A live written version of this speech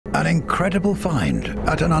incredible find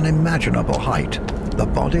at an unimaginable height. The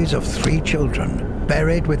bodies of 3 children,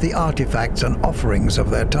 buried with the artifacts and offerings of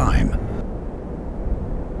their time.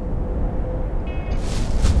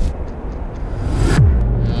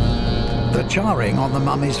 The charring on the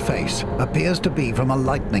mummy's face appears to be from a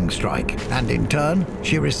lightning strike, and in turn,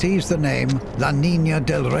 she receives the name La Niña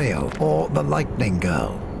del Rayo, or the Lightning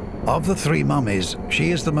Girl. Of the 3 mummies,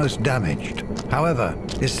 she is the most damaged, however,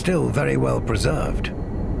 is still very well preserved.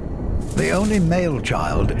 The only male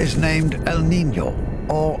child is named El Niño,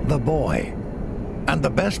 or the boy. And the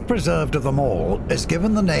best preserved of them all is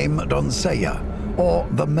given the name Doncella, or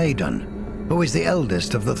the maiden, who is the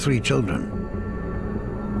eldest of the 3 children.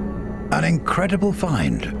 An incredible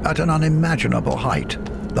find at an unimaginable height.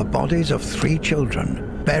 The bodies of 3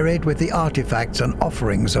 children, buried with the artifacts and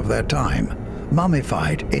offerings of their time,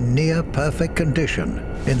 mummified in near perfect condition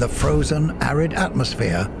in the frozen, arid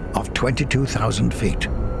atmosphere of 22,000 feet.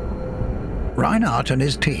 Reinhardt and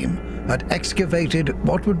his team had excavated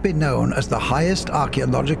what would be known as the highest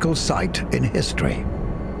archaeological site in history,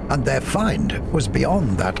 and their find was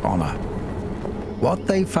beyond that honor. What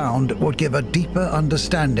they found would give a deeper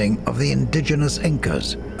understanding of the indigenous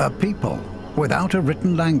Incas, a people without a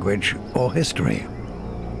written language or history.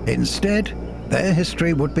 Instead, their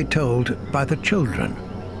history would be told by the children.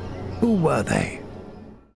 Who were they?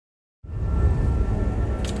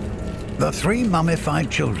 The 3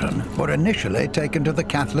 mummified children were initially taken to the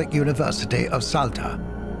Catholic University of Salta,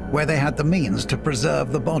 where they had the means to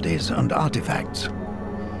preserve the bodies and artifacts.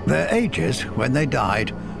 Their ages, when they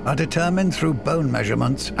died, are determined through bone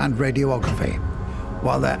measurements and radiography,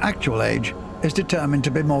 while their actual age is determined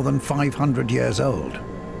to be more than 500 years old.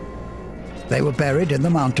 They were buried in the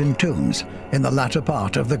mountain tombs in the latter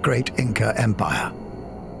part of the great Inca Empire.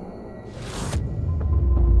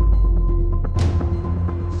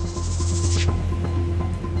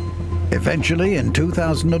 Eventually, in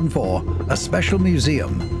 2004, a special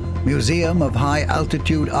Museum of High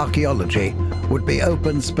Altitude Archaeology, would be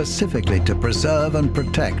opened specifically to preserve and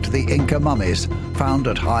protect the Inca mummies found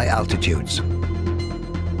at high altitudes.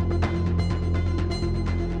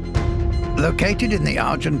 Located in the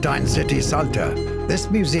Argentine city Salta, this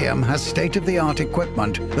museum has state-of-the-art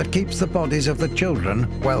equipment that keeps the bodies of the children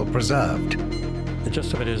well preserved. The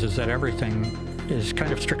gist of it is that everything is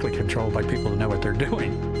kind of strictly controlled by people who know what they're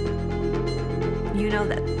doing. You know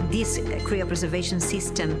that this cryopreservation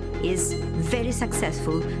system is very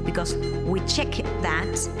successful because we check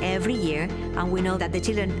that every year, and we know that the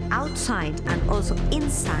children outside and also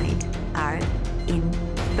inside are in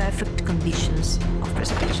perfect conditions of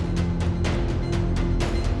preservation.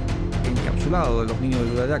 Encapsulado de los niños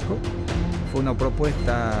del Udayaco fue una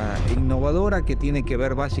propuesta innovadora que tiene que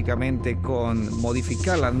ver básicamente con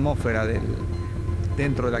modificar la atmósfera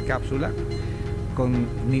dentro de la cápsula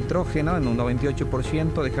con nitrógeno en un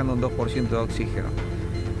 98%, dejando un 2% de oxígeno.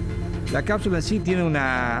 La cápsula en sí tiene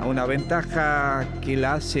una ventaja que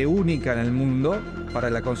la hace única en el mundo para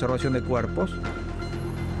la conservación de cuerpos.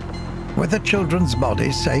 With the children's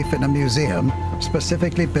bodies safe in a museum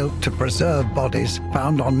specifically built to preserve bodies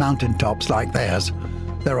found on mountaintops like theirs,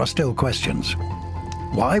 there are still questions.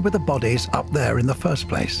 Why were the bodies up there in the first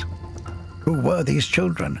place? Who were these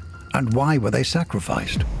children, and why were they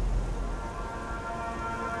sacrificed?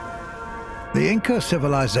 The Inca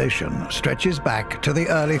civilization stretches back to the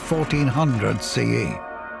early 1400s CE.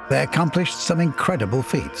 They accomplished some incredible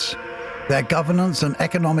feats. Their governance and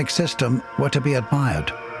economic system were to be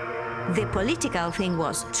admired. The political thing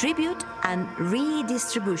was tribute and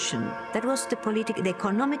redistribution. That was the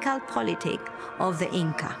economical politic of the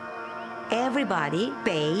Inca. Everybody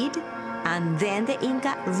paid, and then the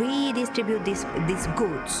Inca redistributed these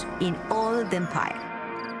goods in all the empire.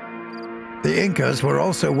 The Incas were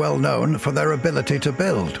also well known for their ability to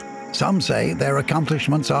build. Some say their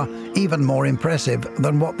accomplishments are even more impressive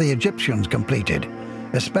than what the Egyptians completed,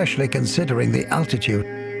 especially considering the altitude.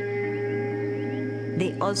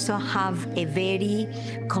 They also have a very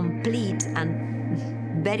complete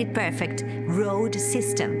and very perfect road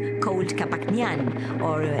system called Capacñan,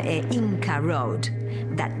 or Inca Road,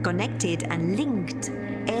 that connected and linked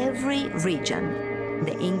every region.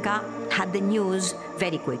 The Inca had the news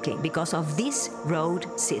very quickly because of this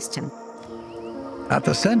road system. At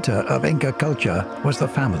the center of Inca culture was the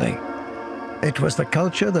family. It was the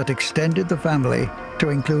culture that extended the family to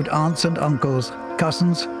include aunts and uncles,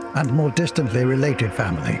 cousins, and more distantly related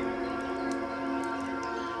family.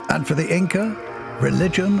 And for the Inca,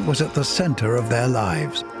 religion was at the center of their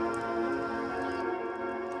lives.